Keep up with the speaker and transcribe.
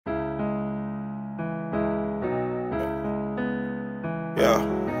Yeah.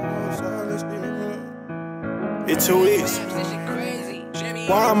 It's 2 weeks.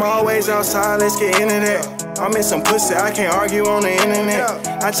 Why I'm always outside, let's get into that. I'm in some pussy, I can't argue on the internet.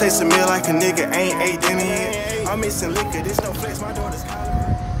 I chase a meal like a nigga ain't ate dinner yet. I'm missing liquor, this no flex, my daughter's calling.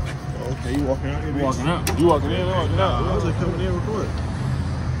 Okay, you walking out here, You walking out. You walking in, walking out. I was just coming in record.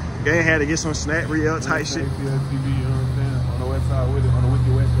 Gang had to get some snap reel type shit. TV, you know what I'm saying? On the west side with it, on the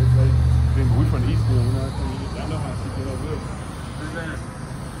wicked west side. We from the east end, you know what I'm saying? I know how to keep it up good.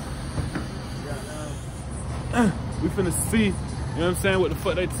 We finna see, you know what I'm saying, what the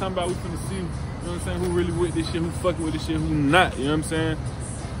fuck they talking about. We finna see, you know what I'm saying, who really with this shit, who fucking with this shit, who not, you know what I'm saying?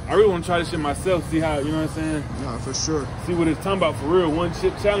 I really want to try this shit myself, see how, you know what I'm saying? Nah, for sure. See what it's talking about for real. One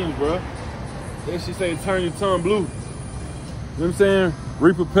chip challenge, bro. That shit say turn your tongue blue. You know what I'm saying?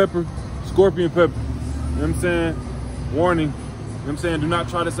 Reaper pepper, scorpion pepper. You know what I'm saying? Warning. You know what I'm saying? Do not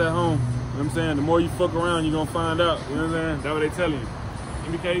try this at home. You know what I'm saying? The more you fuck around, you're gonna find out. You know what I'm saying? That's what they telling you.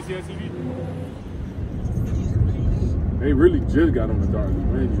 MBK TV. They really just got on the dark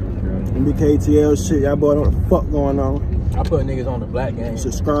radio. MBKTL shit, y'all boy know what the fuck going on. I put niggas on the black game.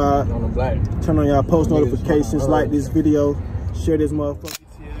 Subscribe. On the black. Turn on y'all post notifications, like this video, share this motherfucker.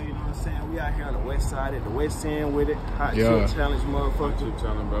 You know what I'm saying? We out here on the west side at the west end with it. Hot chip challenge, motherfucker. Chip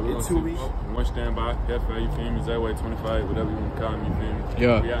challenge, bro. In 2 weeks. One standby, Cafe, you feel me? Zayway 25, whatever you want to call me, you feel me?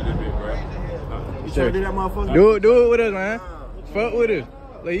 Yeah. We out this bit, bro. You trying to do that, motherfucker? Do it with us, man. Fuck with us.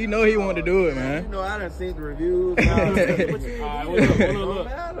 Like, you know he want to do it, man. You know, I done seen the reviews. Alright,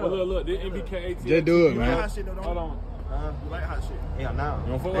 look. This MBK ATL. Just do it, man. Hold on. You like hot shit? Yeah, now.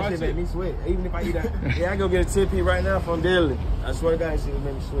 You don't fuck that hot shit shit? make me sweat. Even if I eat that. Yeah, I go get a 10p right now from Daily. I swear to God, that shit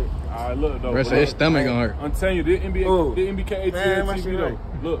make me sweat. Alright, look, though. Rest of his stomach gonna hurt. I'm telling you, this MBK ATL my TV, shit though. right.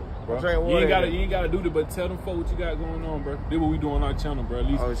 Look, bro. You ain't gotta do that, but tell them folks what you got going on, bro. This what we do on our channel, bro. At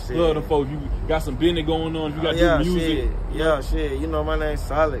least love them folks. You got some business going on. You got good music. Shit. You know my name's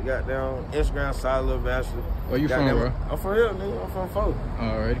Solid. Goddamn Instagram Solid Little Bachelor. Where you from, bro? I'm from here, nigga. I'm from Folk.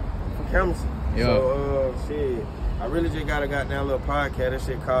 Alright. From Camden. Yeah. So shit. I really just got a goddamn little podcast. That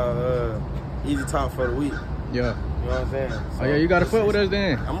shit called Easy Talk for the Week. Yeah. You know what I'm saying? So, Oh yeah, you gotta fuck with us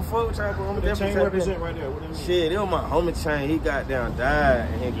then. I'm gonna fuck with y'all, bro. I'm The chain represent right there. What shit, it was my homie chain. He goddamn died,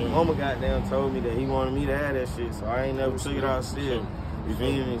 and his mama goddamn told me that he wanted me to have that shit. So I ain't never took it out still. You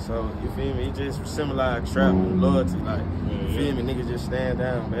feel me? So you feel me? It just symbolize trap and loyalty. Like you feel me? Niggas just stand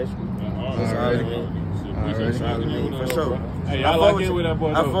down, basically. That's all it mean. That's all it mean for sure. Hey, I like it with that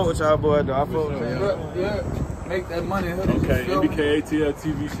boy. I fuck with y'all boy though. I fuck with y'all. Yeah. Make that money. Okay, MBK ATL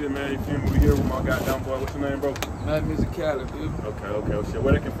TV shit, man. You feel me? We here with my goddamn boy. What's your name, bro? Mad Muzik Cali, dude. Okay. Shit,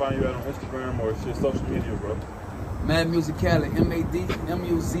 where they can find you at on Instagram or shit, social media, bro? Mad Muzik Cali,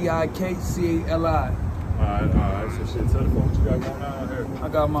 MADMUZIKCALI. Alright. So shit, tell the folks what you got going on here. I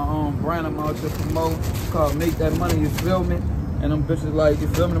got my own brand I'm out here promoting. It's called Make That Money, you feel me? And them bitches like, you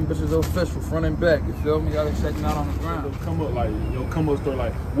feel me? Them bitches official, front and back, you feel me? Y'all can check it out on the ground. Come up story,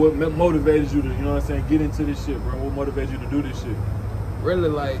 like, what motivated you to, you know what I'm saying, get into this shit, bro? What motivated you to do this shit? Really,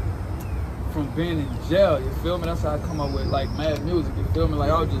 like, from being in jail, you feel me? That's how I come up with, like, mad music, you feel me?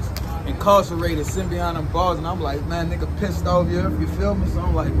 Like, I was just incarcerated, sitting behind them bars, and I'm like, man, nigga pissed off here, you feel me? So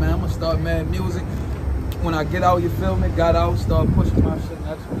I'm like, man, I'm gonna start mad music. When I get out, you feel me? Got out, start pushing my shit, and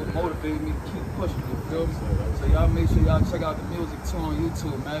that's what motivated me to keep pushing, you feel me? So y'all make sure y'all check out the music too on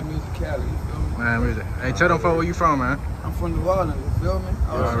YouTube, Mad Muzik Cali, you feel me? Man, music. Hey, tell them folks where you from, man. I'm from New Orleans, you feel me? I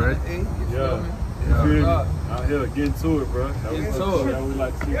was in the A, you feel me? Out here, getting to it, bro. That we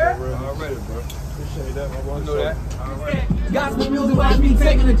like to see, bro. Already, bro. Appreciate that, my boy. You know that? Alright. Gospel music watch me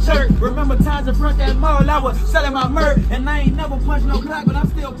taking to church. Remember times in front that mall, I was selling my merch. And I ain't never punched no clock, but I'm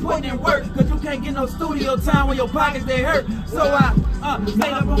still putting in work. Cause you can't get no studio time when your pockets they hurt. So I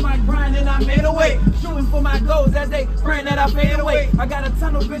stayed up on my grind and I made a way. Shooting for my goals as they praying that I fade away. I got a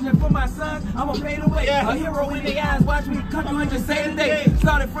tunnel vision for my sons, I'ma pay the way. A hero in their eyes, watch me cut 200 say today.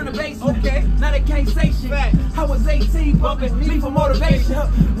 Started from the basement, okay, now they can't say shit. I was 18 bumping, me for motivation.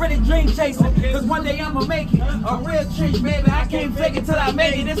 Ready dream chasing, cause one day I'ma make it. A real trench, baby, I can't fake it till I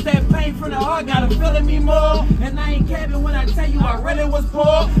make it. It's that pain from the heart, got a feeling me more. And I ain't capping when I tell you I really was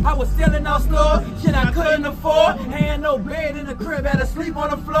poor. I was stealing out store, shit I couldn't afford. Ain't no bed in the crib, had to sleep on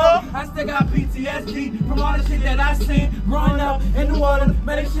the floor. I still got PTSD from all the shit that I seen. Growing up in New Orleans,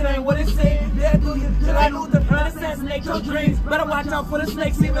 man, this shit ain't what it seemed. They'll do you till I lose the plan, assassinate your dreams. Better watch out for the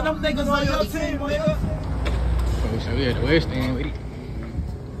snakes, even them niggas on your team, nigga. Oh, so we at the West End with it.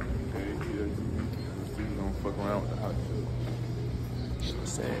 Don't fuck around with the hot shit.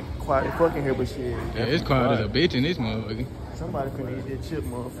 Saying quiet fucking here, but shit. Yeah, it's quiet as a bitch in this motherfucker. Somebody finna eat that chip,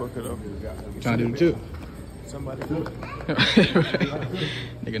 motherfucker, though. Trying to do the tip. Somebody do it.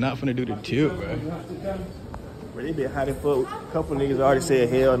 Nigga not finna do the tip, bro. But they been hot as fuck. A couple niggas already said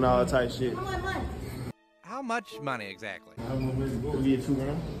hell and all type shit. How much money exactly? It'll be a 2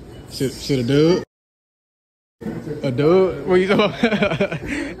 grand. Should a dude? A dude? What you talking about?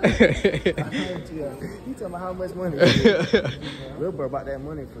 You talking about how much money? Real bro about that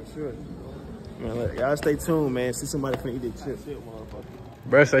money for sure. Man, look, y'all stay tuned, man. See somebody finna eat their chips.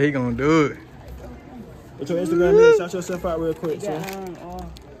 Bro said he gonna do it. What's your Instagram name? Shout yourself out real quick, Yeah,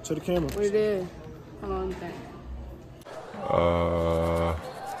 to the camera. what it is? Hold on, think. Uh,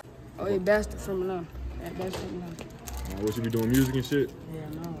 Oh, he bastard from now. That bastard from now. what you be doing, music and shit? Yeah,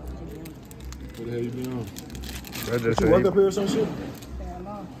 no. What the hell you be on? Bro just You said work he- up here or some shit? Yeah,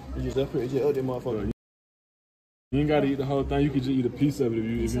 no. You just up here, you just up there, motherfucker. You ain't gotta eat the whole thing. You can just eat a piece of it if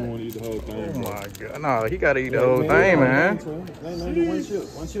you want to eat the whole Oh thing. Bro. my god. No, he gotta eat the whole thing, man. Let do one chip.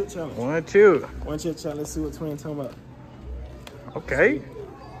 One chip challenge. One, two. One chip challenge. Let's see what Twin talking about. Okay.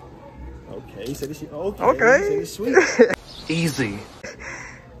 Okay, he said this shit. Okay. Okay. He said it's sweet. Easy.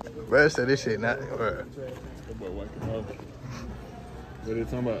 Bro said this shit not. Bro. That boy whacking off. What they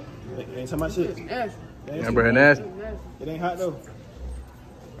talking about? Ain't talking about shit. Yes. Yeah, bro, nasty. It ain't hot though.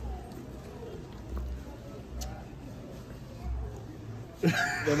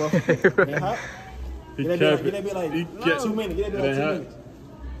 That motherfucker ain't hot. He Get kept that bit like He 2 minutes. Get that bit like 2 minutes.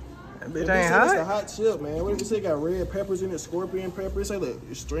 That bitch They ain't say It's a hot. hot chip, man. What if it say got red peppers in it, scorpion pepper? It say look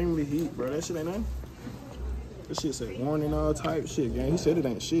extremely heat, bro. That shit ain't nothing. That shit say warning all type shit, gang. He said it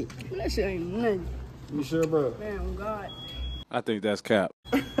ain't shit. That shit ain't nothing. You sure, bro? Man, oh God. I think that's cap.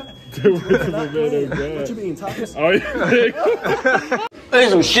 What you be eating tacos? Oh yeah. There's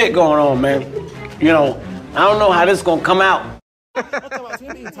some shit going on, man. You know, I don't know how this is gonna come out. I'm talking about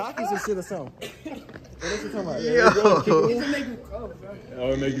you be eating tacos and shit or something. What else you talking about? Yo. It make you cold, bro.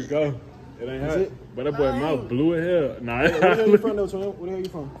 Oh, it make you go. It ain't hot. it? But that boy mouth blue as hell. Nah. Where the hell you from though, Twin? Where the hell you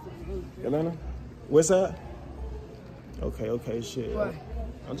from? Atlanta? West side? Okay, shit. What?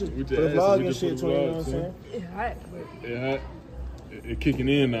 I'm just We put just a asked vlog if we and just shit, put a Twin, you know vlog, what I'm saying? It's hot, but It hot. It kicking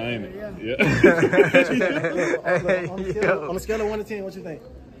in now, ain't it? Yeah. Yeah. On a scale of 1 to 10, what you think?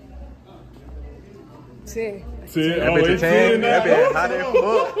 10. 10. That Oh, bitch a it's 10. 10 That now. bitch hot as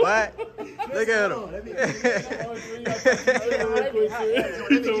fuck. What? Look at him.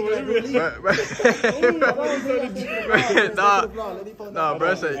 Nah,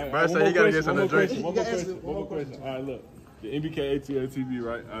 bro said he gotta get something to drink. One more question. All right, look. The NBK ATL TV,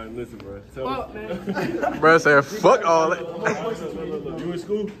 right? All right, listen, bro. Tell Fuck, us. man. Bro said fuck all that. Look. You in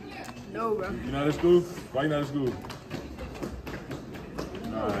school? No, bro. You not in school? Why you not in school?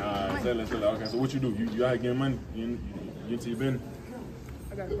 All right. Say that. Okay, so what you do? You out here getting money? You into your business?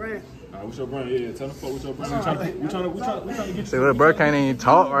 I got a brand. All right, what's your brand? Yeah, tell them what's your brand. We trying to get you. See, little bro can't even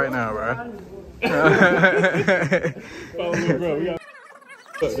talk right now, bro. Follow me, bro. We got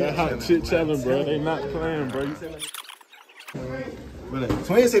that hot shit challenge, bro. They not playing, bro. You say like.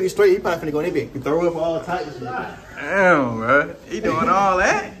 Twin said he's straight. He probably finna go in there. He throw up all types of shit. Damn, bro. He doing all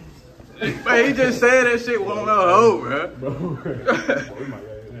that? But he just said that shit won't no hoe, bro.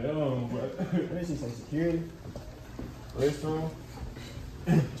 This is some security. Restroom.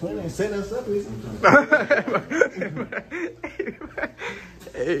 Twin ain't setting us up, is he?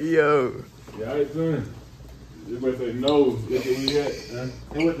 Hey, yo. Yeah, how you doing? You better say no. That's where we at.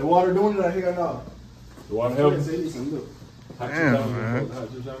 And with the water doing it, I hear no. The water help? Say this and look. Damn, man.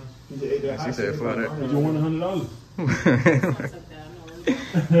 He just ate that hot She said shit. fuck that. Did you want $100?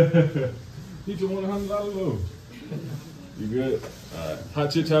 Did you want $100 though? You good? Alright.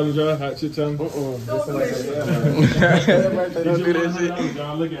 Hot shit challenge, y'all. Hot shit challenge. Don't do that shit.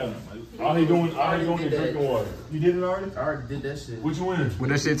 Y'all look at him. All he doing is drinking water. You did it already? I already did that shit. What you win? What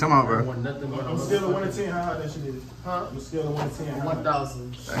that shit talking about, I bro? want nothing but On a scale of 1 to 10, how hot that shit is? Huh? On a scale of 1 to 10, how hot?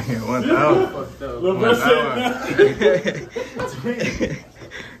 1,000. 1,000. Fucked up. Look, bro, shit.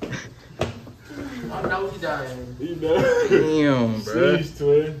 I know he dying. He done. Damn, bro. Jeez,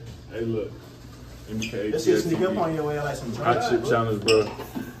 twin. Hey, look. MK. That shit sneak up on your way like some Hot chip challenge, bro.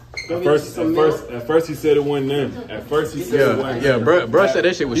 At first he said it wasn't none. At first he said it wasn't Yeah, none. bro said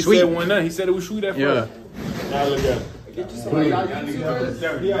that shit was He sweet. said it wasn't none. He said it was sweet at Yeah. first. Now look at it. Get you some y'all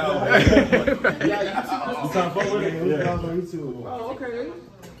YouTubers. You trying to fuck with it? Yeah. on YouTube. Oh, okay.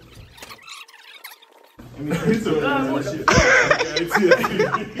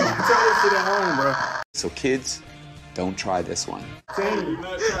 So kids, don't try this one. Yo.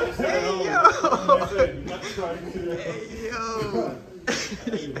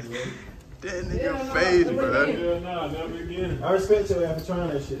 That nigga face, bro. Nah, never again. I respect your ass for trying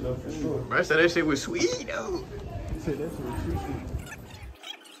that shit though, for sure. Bro said that shit was sweet, though. He said that shit was too sweet.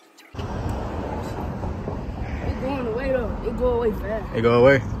 It going away, though. It go away fast. It go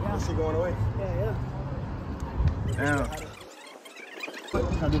away. That shit going away. Yeah. Damn. Can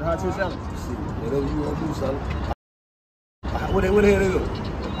I do the hot chip salad? Whatever you want to do, son. What the hell they do?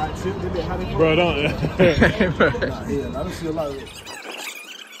 Hot chip, they be hot. Bro, don't. Nah, hell, I don't see a lot of it.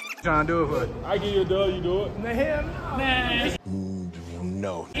 Trying to do it for you. I give you a dub, you do it. The hell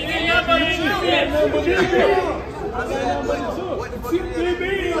No.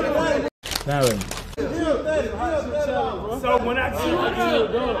 So when I chew, I give you a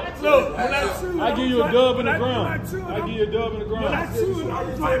dub. Look, when I chew, I give you a dub in the ground. I give you a dub in the ground. When I chew,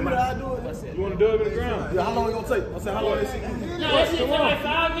 you want a dub in the ground? Yeah, how long it gonna take? I said, how long is it? No, that shit take like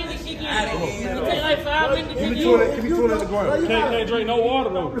 5 minutes to kick in. It take like 5 minutes to kick in. Give me 2 in the ground. Can't drink no water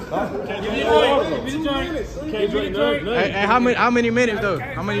though. Can't drink no water though. Can't drink nothing. Hey, how many minutes though?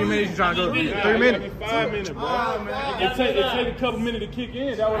 How many minutes you trying to go? 3 minutes? 5 minutes, bro. It take a couple minutes to kick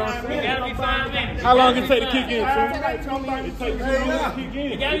in. That's what I'm saying. It gotta be 5 minutes. How long it take to kick in, son? It takes 2 minutes to kick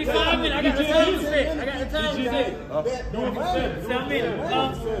in. It gotta be 5 minutes. I got the time set. I got the time set. Do it for 7. 7 minutes.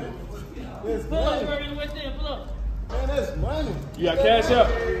 Pull up, Birdie. What's there? Pull up. Man, that's money. You got cash up?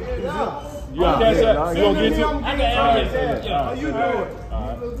 You got cash up? You gonna get to it? I got everything. How you doing?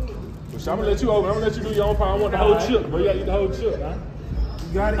 Alright. I'm gonna let you open. I'm gonna let you do your own part. I want the whole chip, bro. You gotta eat the whole chip, man.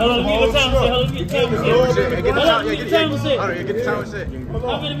 Hold on, let me get the time set. Hold on, get the time set. Get the time set. Hold on, get the time set.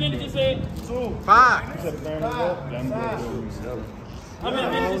 How many minutes you said? 5. How many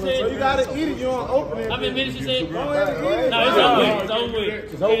minutes you said? So you gotta eat it, you don't open it. How many minutes you said? No, it's over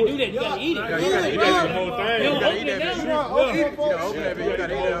with. It's over with. You can't do that. You gotta eat it. You gotta eat the whole thing. You don't open it down. You gotta open that bitch. You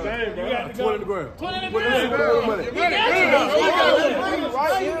gotta eat it. You got 20 in the ground. 20 in the Put ground. money.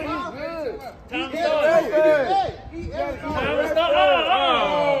 Time to start. Time to start.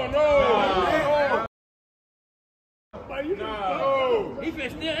 He finna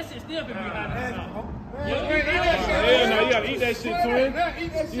still, that shit still finna be hot. Yeah, now you gotta eat that shit, twin.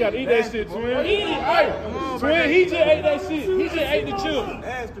 You gotta eat that shit, twin. Twin, he just ate that shit. He just ate the chip.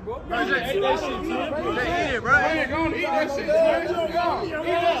 He just ate that shit, twin. Eat it, bro. Ain't gonna eat that shit, man. Eat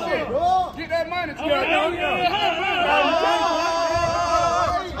that shit. Get that money together.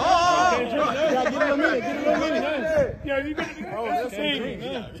 Get a minute. Yeah, you got to go. That's yeah,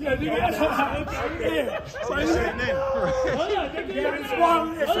 you got to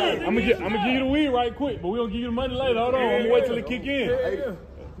I'm gonna give you the weed right quick, but we gonna give you the money later. Hold on, I'm gonna wait till it kick in.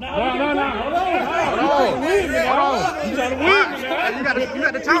 No. Hold on. You trying to win me, man? You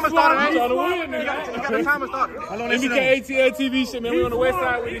got the timer started, man. You trying to win me, You got the timer started. MBK ATL TV shit, man. We on the west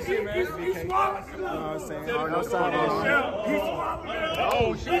side with this shit, man.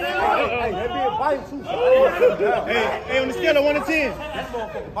 Oh shit! Hey, that be a bite too. Hey, on the scale of 1 to 10.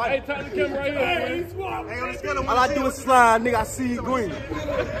 Hey, time to come right here. Hey, on the scale of 1 to 10. All I do is slide, nigga. I see green.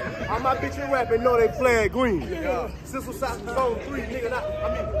 All my bitches rapping know they flag green. Sizzle South Zone 3, nigga.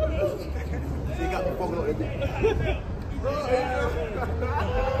 They got me fucking on that bitch.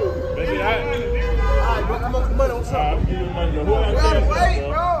 Alright, bro, come on with the money. What's up? We gotta wait,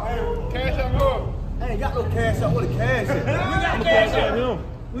 bro. Cash out, bro. I ain't got no cash out. What the cash at? We got cash out.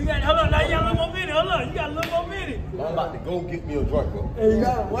 We got, hold on, now you got a little more minute. Hold on, you got a little more minute. I'm about to go get me a drink, bro. Hey, you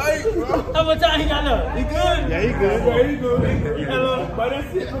gotta wait, bro. How much time he got left? He good? Yeah, he good, bro. He good. But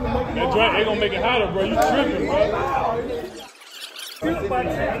that's it. That drink ain't gonna make it hotter, bro. You tripping, bro. I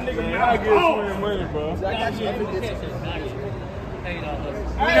get money, bro.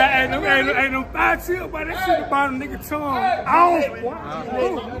 Ain't no 5 chill, but that shit about a nigga tongue.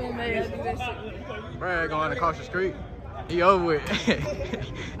 Bro, going across the street. He over with.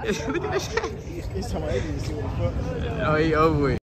 Look at this shit. Oh, he over with.